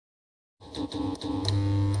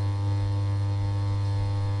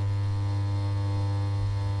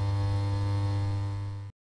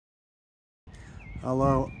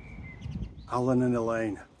Hello, Alan and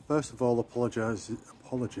Elaine. First of all, apologies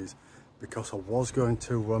because I was going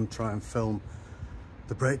to try and film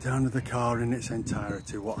the breakdown of the car in its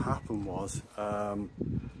entirety. What happened was I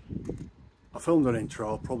filmed an intro.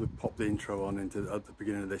 I'll probably pop the intro on at the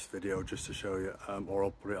beginning of this video just to show you, or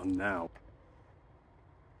I'll put it on now.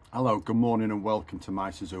 Hello, good morning and welcome to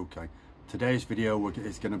my Suzuki. Today's video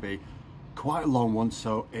is going to be quite a long one,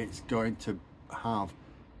 so it's going to have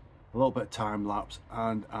a little bit of time lapse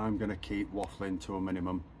and I'm going to keep waffling to a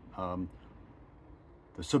minimum. The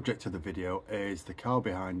subject of the video is the car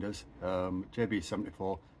behind us,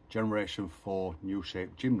 JB74 Generation 4 new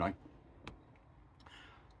shape Jimny.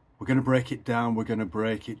 We're going to break it down, we're going to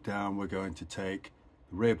take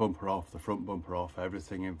the rear bumper off, the front bumper off,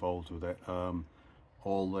 everything involved with it,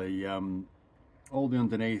 all the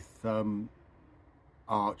underneath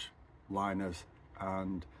arch liners,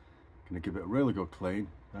 and going to give it a really good clean.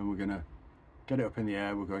 Then we're going to get it up in the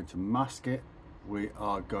air, we're going to mask it, we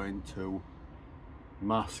are going to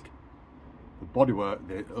mask the bodywork,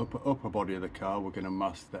 the upper body of the car, we're going to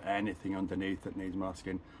mask anything underneath that needs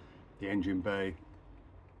masking, the engine bay.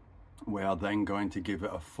 We are then going to give it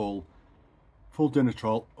a full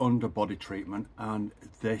Dinitrol underbody treatment, and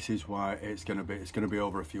this is why it's going to be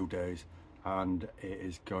over a few days, and it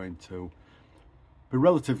is going to be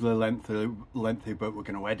relatively lengthy, but we're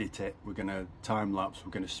going to edit it, we're going to time lapse, we're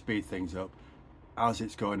going to speed things up as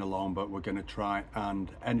it's going along, but we're going to try and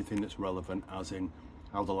anything that's relevant, as in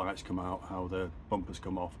how the lights come out, how the bumpers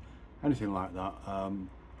come off, anything like that,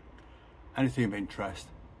 anything of interest,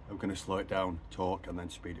 we're going to slow it down, talk, and then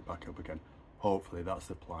speed it back up again. Hopefully that's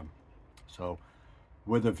the plan. So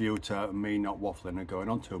with a view to me not waffling and going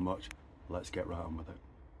on too much, let's get right on with it.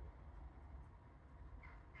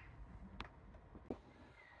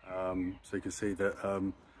 So you can see that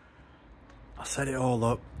I set it all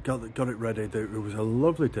up, got it ready. It was a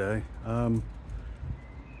lovely day.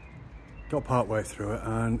 Got part way through it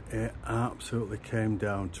and it absolutely came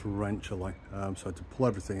down torrentially. So I had to pull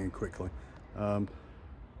everything in quickly.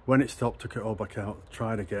 When it stopped, took it all back out,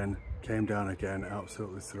 tried again, came down again,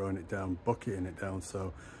 absolutely throwing it down, bucketing it down.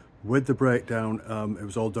 So with the breakdown, it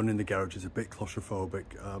was all done in the garage. It's a bit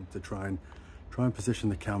claustrophobic to try and position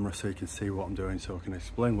the camera so you can see what I'm doing, so I can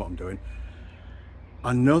explain what I'm doing.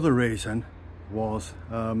 Another reason was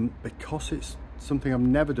because it's something I've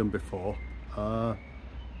never done before.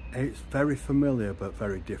 It's very familiar but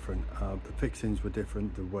very different. The fixings were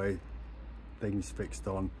different, the way things fixed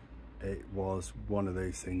on. It was one of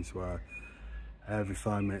these things where every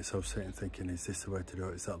 5 minutes I was sitting thinking, is this the way to do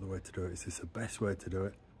it? Is that the way to do it? Is this the best way to do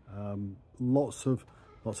it? Lots of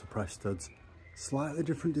press studs. Slightly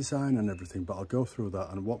different design and everything, but I'll go through that,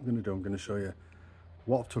 and what I'm going to do, I'm going to show you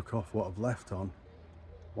what I've took off, what I've left on,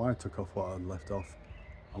 why I took off what I left off,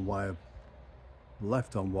 and why I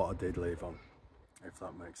left on what I did leave on, if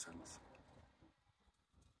that makes sense.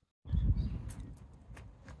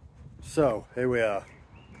 So here we are.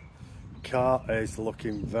 Car is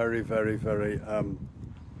looking very front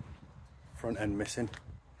end missing.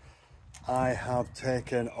 I have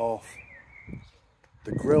taken off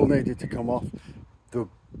the grille, needed to come off. Could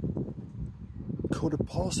have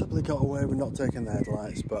possibly got away with not taking the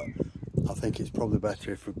headlights, but I think it's probably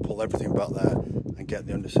better if we pull everything back there and get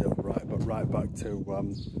the undersill right back to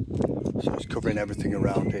so it's covering everything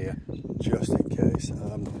around here just in case.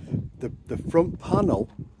 The front panel,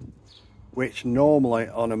 which normally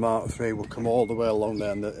on a Mark III will come all the way along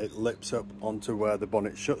there, and it lips up onto where the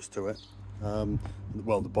bonnet shuts to it.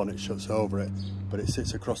 Well, the bonnet shuts over it, but it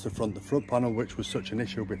sits across the front panel, which was such an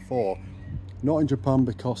issue before, not in Japan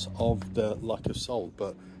because of the lack of salt,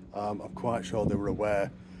 but I'm quite sure they were aware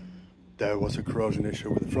there was a corrosion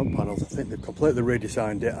issue with the front panels. I think they've completely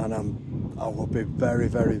redesigned it, and I would be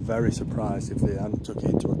very surprised if they hadn't took it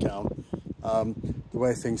into account. The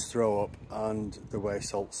way things throw up and the way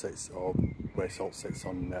salt sits, or where salt sits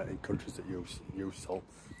on in countries that use salt.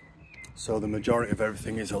 So the majority of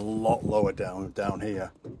everything is a lot lower down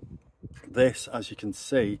here. This, as you can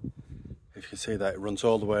see, if you can see that, it runs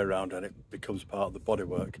all the way around and it becomes part of the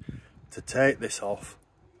bodywork. To take this off,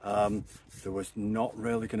 there was not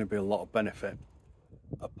really going to be a lot of benefit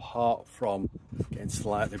apart from getting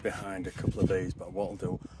slightly behind a couple of these. But what I'll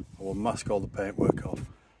do, I will mask all the paintwork off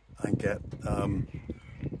and get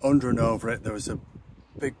under and over it. There was a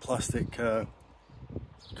big plastic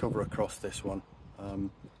cover across this one.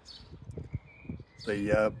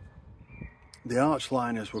 The arch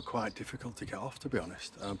liners were quite difficult to get off, to be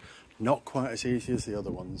honest. Not quite as easy as the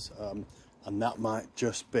other ones, and that might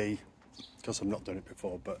just be because I've not done it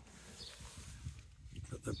before, but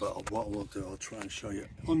what we'll do, I'll try and show you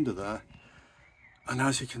under there, and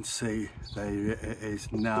as you can see, there it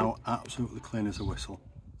is now absolutely clean as a whistle.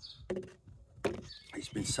 It's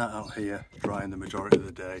been sat out here drying the majority of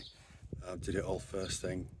the day. Did it all first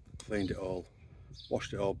thing, cleaned it all,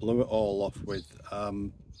 washed it all, blew it all off with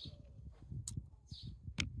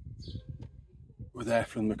air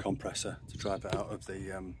from the compressor to drive it out of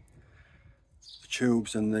the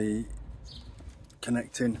tubes and the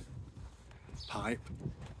connecting pipe.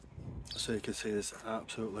 So you can see this.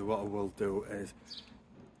 Absolutely what I will do is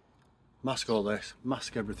mask all this,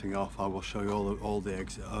 mask everything off. I will show you all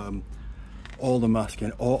the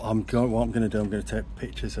masking. What I'm going to do, I'm going to take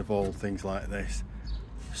pictures of all things like this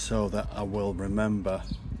so that I will remember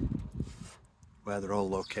where they're all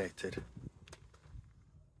located.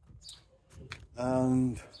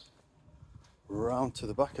 And round to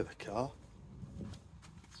the back of the car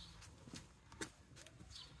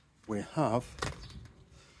we have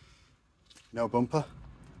no bumper.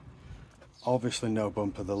 Obviously no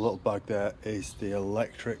bumper. The little bag there is the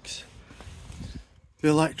electrics. The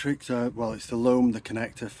electrics are, well, it's the loom, the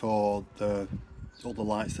connector for all the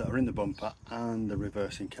lights that are in the bumper and the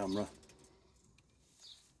reversing camera.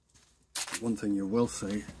 One thing you will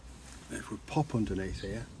see, if we pop underneath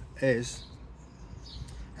here, is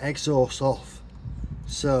exhaust off.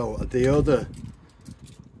 So the other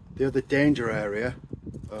danger area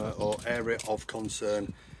or area of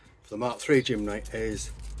concern for the Mark III Jimny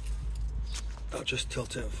is, I'll just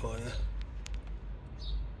tilt it up for you,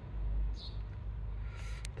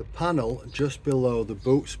 the panel just below the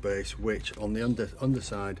boot space, which on the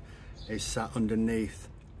underside is sat underneath,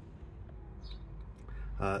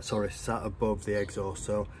 sat above the exhaust.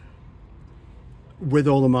 So with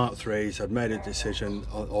all the Mark IIIs, I'd made a decision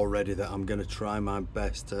already that I'm going to try my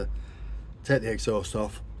best to take the exhaust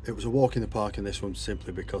off. It was a walk in the park in this one,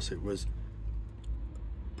 simply because it was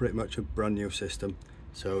pretty much a brand new system.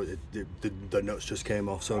 So the nuts just came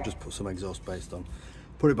off, so I just put some exhaust paste on.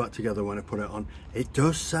 Put it back together when I put it on. It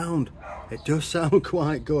does sound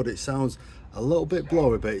quite good. It sounds a little bit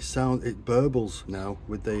blowy, but it burbles now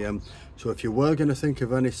with the so if you were going to think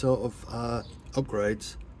of any sort of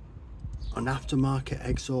upgrades, an aftermarket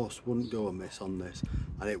exhaust wouldn't go amiss on this,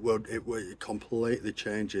 and it completely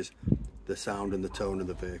changes the sound and the tone of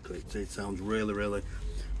the vehicle. It sounds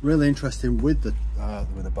really interesting with the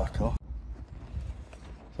back off.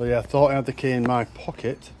 So yeah, I thought I had the key in my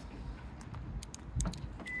pocket,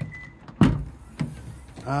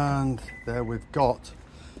 and there we've got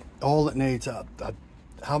all it needs. I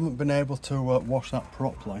haven't been able to wash that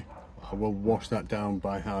properly. I will wash that down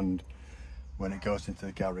by hand when it goes into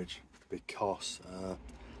the garage, because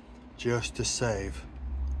just to save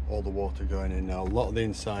all the water going in. Now a lot of the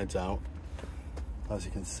inside's out, as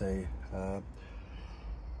you can see.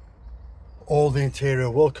 All the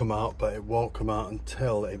interior will come out, but it won't come out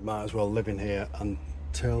until, it might as well live in here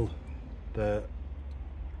until the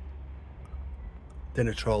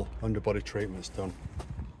Dinitrol underbody treatment's done.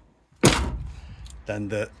 Then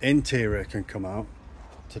the interior can come out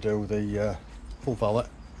to do the full valet,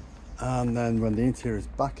 and then when the interior is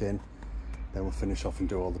back in, then we'll finish off and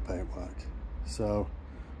do all the paintwork. So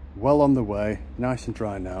well on the way, nice and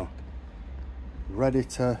dry now, ready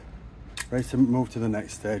to move to the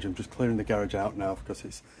next stage. I'm just clearing the garage out now, because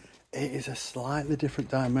it is a slightly different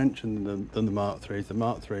dimension than the Mark IIIs. The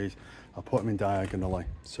Mark IIIs, I put them in diagonally,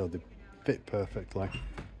 so they fit perfectly,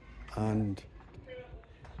 and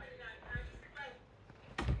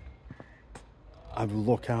I will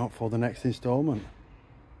look out for the next instalment.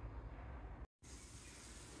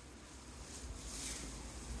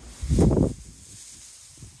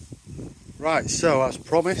 Right, so as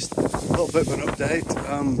promised, a little bit of an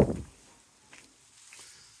update.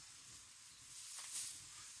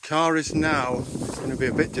 Car is now, it's going to be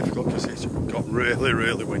a bit difficult because it's got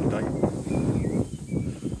really windy.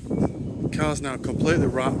 Car's now completely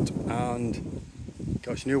wrapped and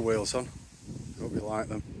got its new wheels on. Hope you like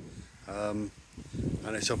them.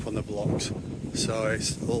 And it's up on the blocks, so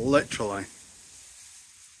it's literally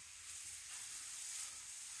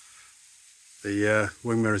the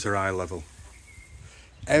wing mirrors are eye level.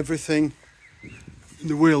 Everything,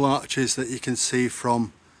 the wheel arches that you can see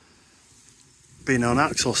from being on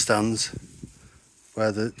axle stands,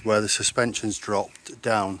 where the suspension's dropped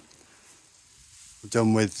down,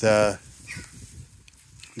 done with the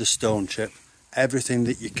stone chip. Everything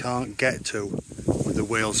that you can't get to with the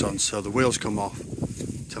wheels on, so the wheels come off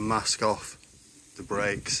to mask off the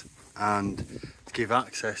brakes and to give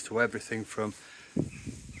access to everything from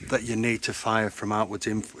that you need to fire from outwards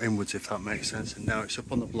inwards, if that makes sense. And now it's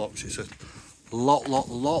up on the blocks, it's a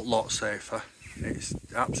lot safer. It's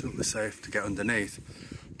absolutely safe to get underneath.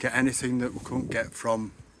 Get anything that we couldn't get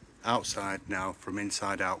from outside now, from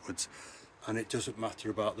inside outwards. And it doesn't matter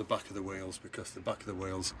about the back of the wheels, because the back of the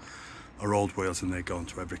wheels are old wheels and they go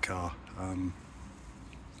into every car.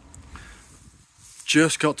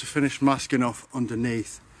 Just got to finish masking off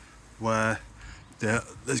underneath where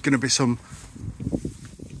there's going to be some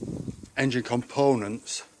engine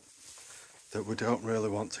components that we don't really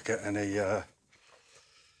want to get any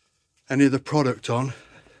of the product on.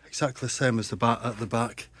 Exactly the same as the back at the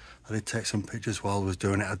back. I did take some pictures while I was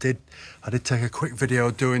doing it. I did take a quick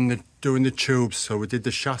video doing the tubes. So we did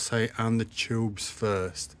the chassis and the tubes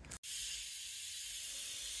first.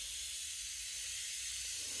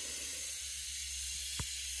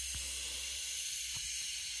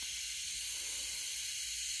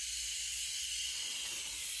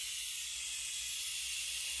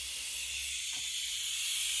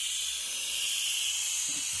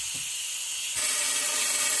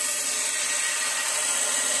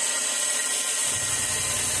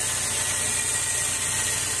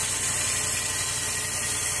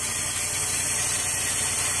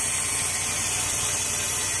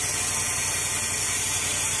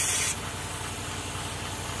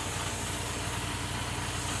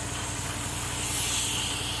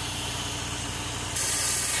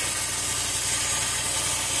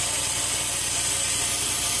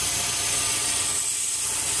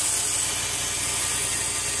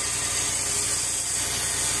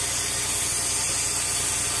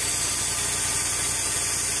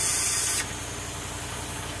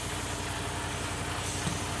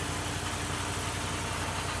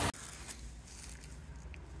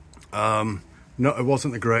 No, it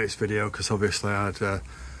wasn't the greatest video because obviously I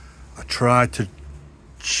tried to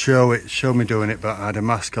show me doing it, but I had a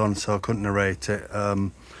mask on so I couldn't narrate it. I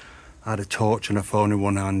had a torch and a phone in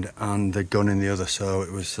one hand and the gun in the other, so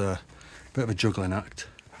it was a bit of a juggling act.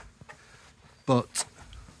 But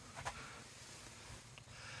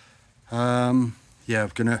yeah,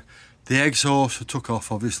 the exhaust I took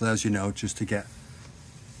off, obviously, as you know, just to get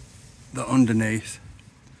the underneath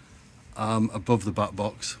above the back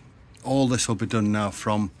box. All this will be done now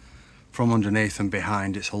from underneath and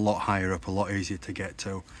behind. It's a lot higher up, a lot easier to get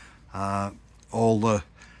to. And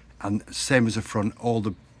same as the front, all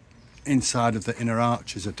the inside of the inner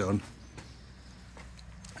arches are done.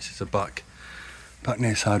 This is the back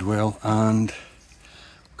near side wheel, and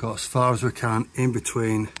got as far as we can in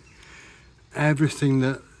between everything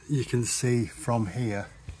that you can see from here.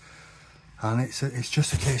 And it's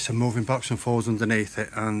just a case of moving backwards and forwards underneath it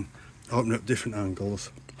and opening up different angles.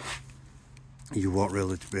 You won't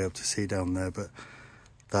really be able to see down there, but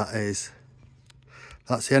that's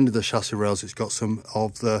the end of the chassis rails. It's got some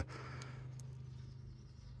of the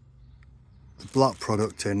black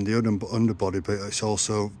product in the underbody, but it's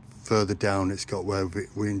also further down. It's got where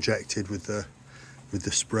we injected with the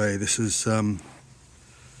spray. This is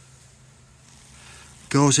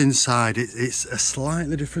goes inside. It's a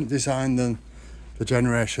slightly different design than the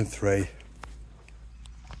Generation 3.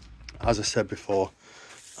 As I said before,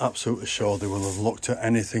 absolutely sure they will have looked at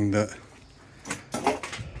anything that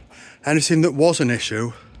was an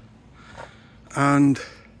issue and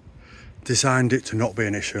designed it to not be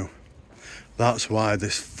an issue. That's why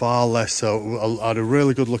there's far less. So I had a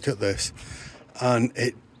really good look at this, and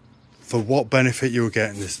for what benefit you were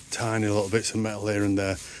getting, there's tiny little bits of metal here and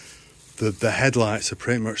there. The headlights are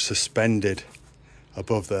pretty much suspended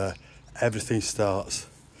above there. Everything starts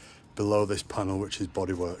below this panel, which is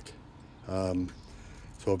bodywork. So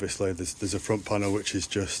obviously there's a front panel which is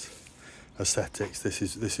just aesthetics.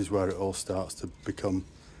 This is where it all starts to become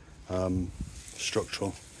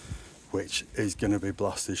structural, which is going to be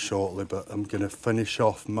blasted shortly. But I'm going to finish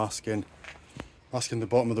off masking the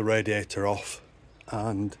bottom of the radiator off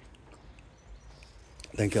and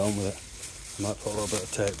then get on with it. I might put a little bit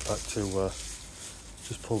of tape back to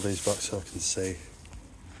just pull these back so I can see.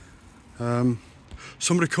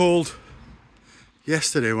 Somebody called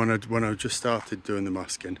yesterday when I just started doing the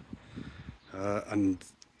masking, and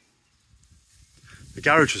the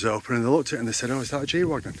garage was open, and they looked at it and they said, "Oh, is that a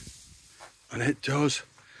G-Wagon?" And it does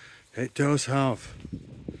have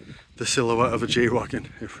the silhouette of a G-Wagon.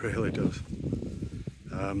 It really does.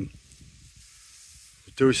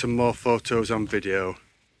 Do some more photos and video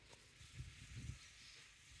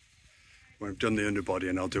when I've done the underbody,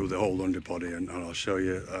 and I'll do the whole underbody, and I'll show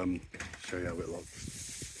you how it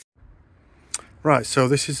looks. Right, so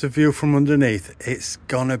this is the view from underneath. It's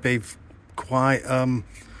gonna be quite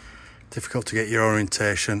difficult to get your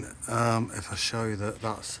orientation. If I show you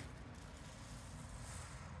that's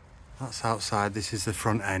outside, this is the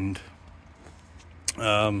front end.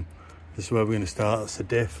 This is where we're going to start. That's the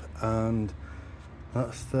diff, and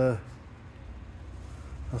that's the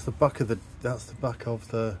back of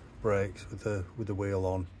the brakes with the wheel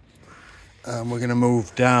on. We're going to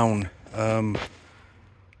move down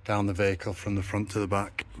the vehicle from the front to the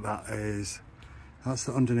back. That's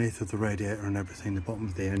the underneath of the radiator and everything, the bottom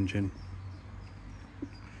of the engine.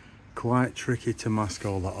 Quite tricky to mask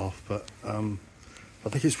all that off, but I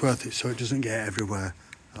think it's worth it so it doesn't get everywhere.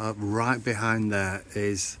 Right behind there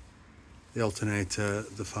is the alternator,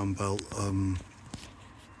 the fan belt,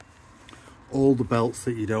 all the belts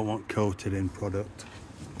that you don't want coated in product.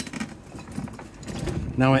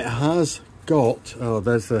 Now it has got,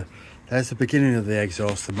 there's the beginning of the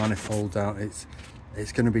exhaust, the manifold down.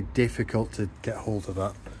 It's going to be difficult to get hold of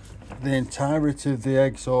that. The entirety of the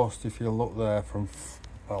exhaust, if you look there from,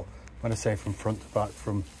 well, when I say from front to back,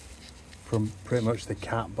 from pretty much the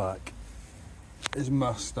cat back, is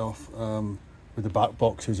masked off with the back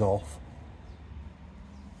boxes off.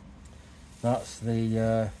 That's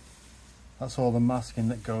all the masking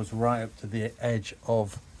that goes right up to the edge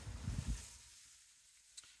of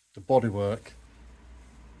the bodywork,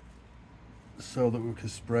 so that we can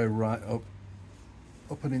spray right up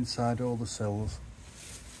and inside all the sills.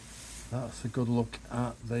 That's a good look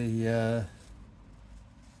at the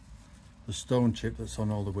stone chip that's on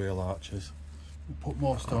all the wheel arches. We'll put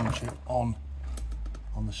more stone chip on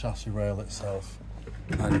the chassis rail itself,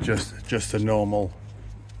 and just a normal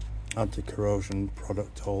anti-corrosion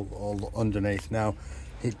product all underneath. Now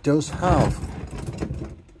it does have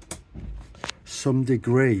some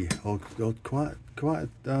degree, or quite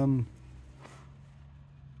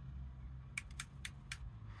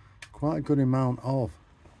a good amount of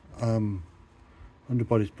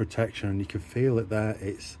underbody protection, and you can feel it there.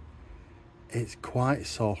 It's quite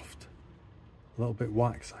soft, a little bit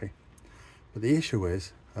waxy. But the issue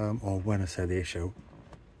is, or when I say the issue,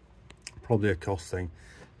 probably a cost thing.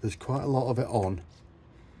 There's quite a lot of it on,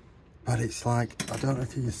 but it's like, I don't know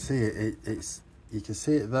if you can see it. You can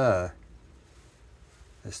see it there.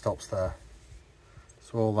 It stops there.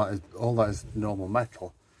 So all that is normal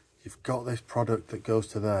metal. You've got this product that goes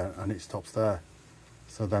to there, and it stops there.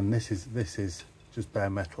 So then this is just bare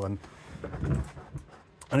metal, and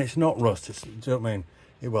it's not rust. Do you know what I mean?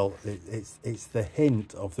 It's the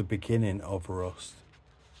hint of the beginning of rust.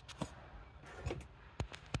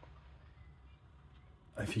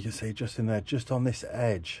 If you can see just in there, just on this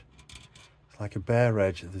edge, it's like a bare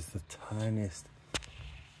edge. There's the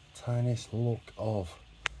tiniest look of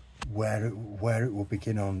where it will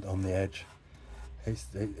begin on the edge.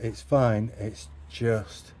 It's fine. It's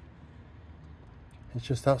just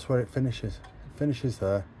that's where it finishes. It finishes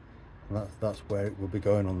there, and that's where it will be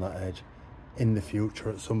going on that edge in the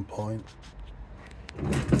future at some point.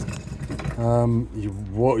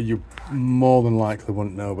 You more than likely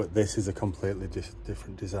wouldn't know, but this is a completely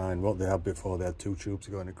different design. What they had before, they had two tubes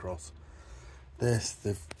going across.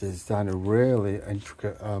 They've designed a really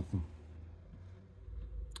intricate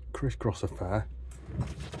crisscross affair.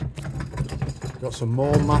 Got some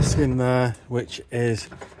more masking there, which is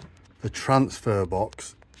the transfer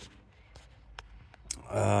box,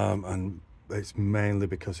 and it's mainly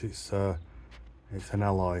because it's an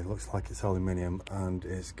alloy. It looks like it's aluminium, and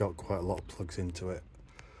it's got quite a lot of plugs into it.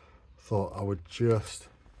 Thought I would just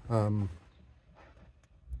mask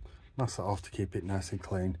that off to keep it nice and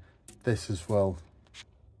clean. This as well,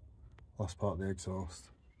 last part of the exhaust,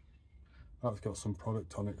 that's got some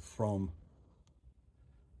product on it from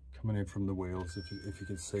coming in from the wheels. If you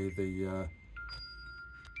can see the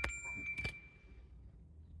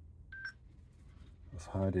that's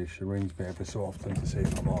Heidi. She rings me every so often to see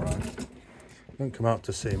if I'm all right. Don't come out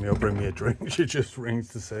to see me or bring me a drink. She just rings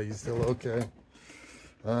to say you're still okay.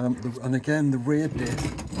 And again, the rear diff,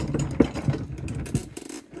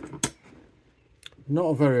 not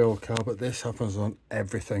a very old car, but this happens on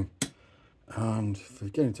everything. And if we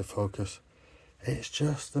get into focus, it's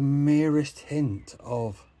just the merest hint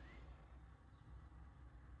of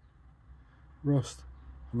rust.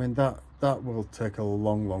 I mean, that will take a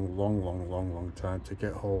long time to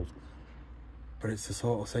get hold, but it's the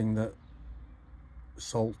sort of thing that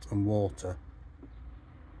salt and water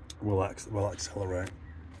will accelerate,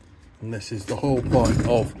 and this is the whole point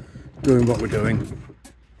of doing what we're doing.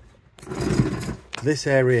 This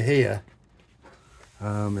area here,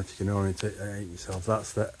 if you can orientate yourself,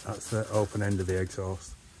 that's the open end of the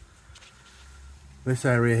exhaust. This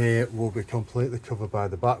area here will be completely covered by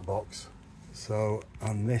the back box. So,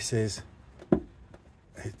 and this is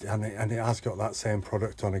and it has got that same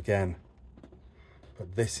product on again,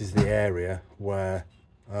 but this is the area where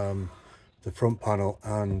the front panel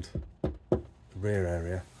and the rear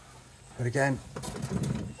area. But again,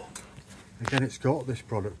 Again, it's got this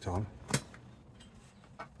product on,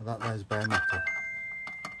 but that there's bare metal.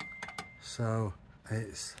 So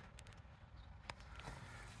it's,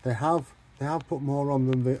 they have put more on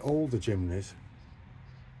than the older Jimnys,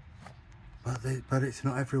 but it's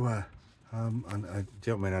not everywhere. And do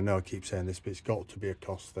you know what I mean? I know I keep saying this, but it's got to be a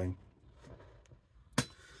cost thing.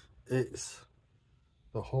 It's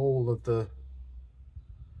the whole of the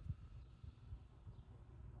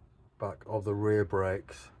back of the rear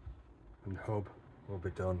brakes and hub will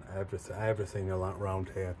be done. Everything around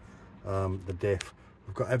here. The diff,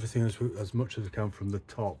 we've got everything as much as we can from the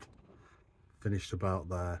top finished about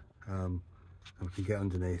there, and we can get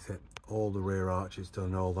underneath it. All the rear arches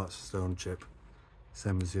done, all that stone chip,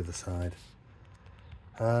 same as the other side.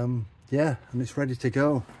 Yeah, and it's ready to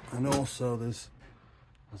go. And also there's,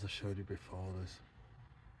 as I showed you before, there's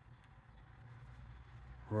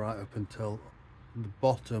right up until the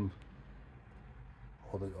bottom,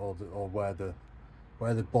 or where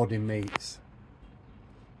the body meets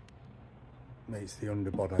the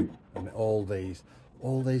underbody, and all these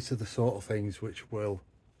are the sort of things which will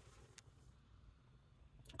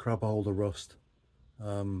grab hold of rust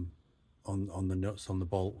on the nuts, on the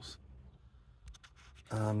bolts.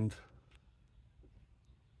 And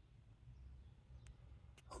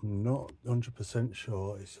I'm not 100%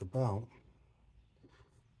 sure. It's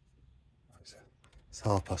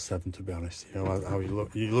 7:30 to be honest. You know how you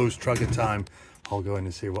lose track of time. I'll go in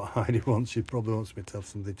and see what Heidi wants. She probably wants me to have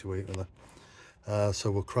something to eat with her. So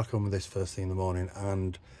we'll crack on with this first thing in the morning,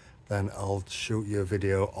 and then I'll shoot you a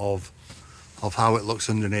video of how it looks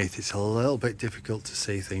underneath. It's a little bit difficult to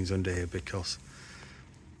see things under here because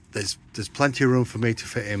there's plenty of room for me to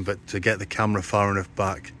fit in, but to get the camera far enough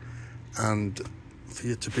back and for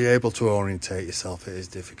you to be able to orientate yourself, it is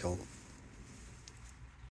difficult.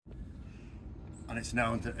 And it's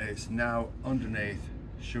now underneath,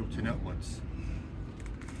 shooting upwards.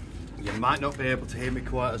 You might not be able to hear me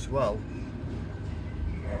quite as well.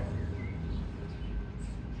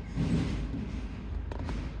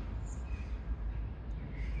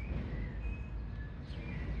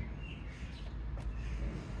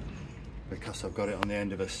 Because I've got it on the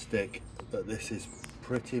end of a stick, but this is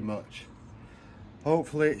pretty much,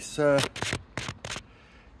 hopefully it's you're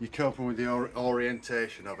coping with the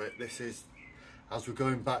orientation of it. This is, as we're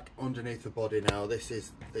going back underneath the body now,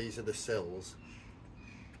 these are the sills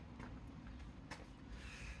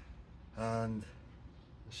and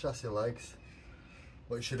the chassis legs.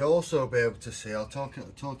 What you should also be able to see, I'll talk a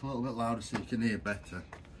little bit louder so you can hear better,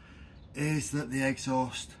 is that the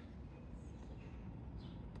exhaust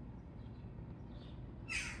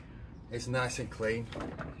is nice and clean.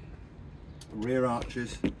 Rear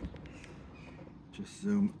arches, just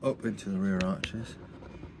zoom up into the rear arches.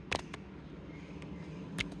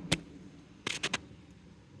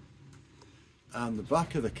 And the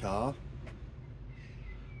back of the car,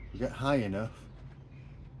 you get high enough,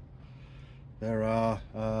 there are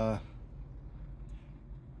there's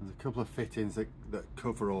a couple of fittings that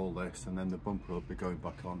cover all this, and then the bumper will be going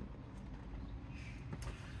back on.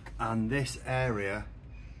 And this area,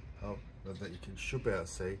 that you should be able to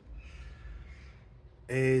see,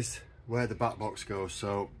 is where the back box goes.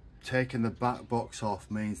 So taking the back box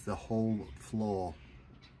off means the whole floor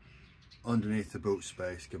underneath the boot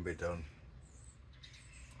space can be done.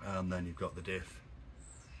 And then you've got the diff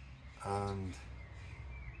and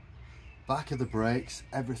back of the brakes,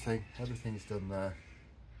 everything's done there.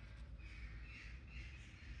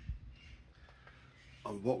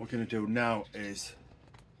 And what we're going to do now is,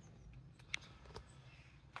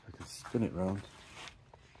 I can spin it round.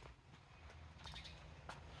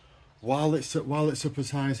 While it's up as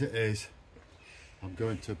high as it is, I'm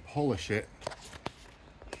going to polish it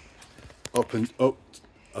up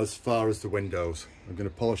as far as the windows. I'm going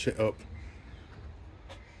to polish it up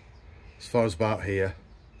as far as about here.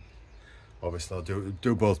 Obviously I'll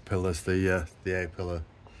do both pillars, the A pillar,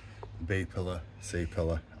 B pillar, C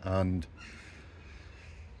pillar, and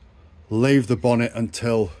leave the bonnet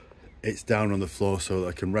until it's down on the floor so that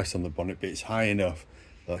I can rest on the bonnet, but it's high enough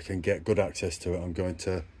that I can get good access to it. I'm going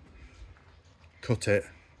to cut it,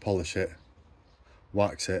 polish it,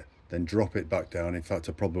 wax it, then drop it back down. In fact,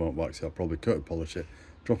 I probably won't wax it, I'll probably cut and polish it,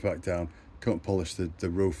 drop it back down, cut and polish the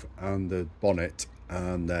roof and the bonnet,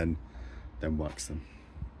 and then wax them.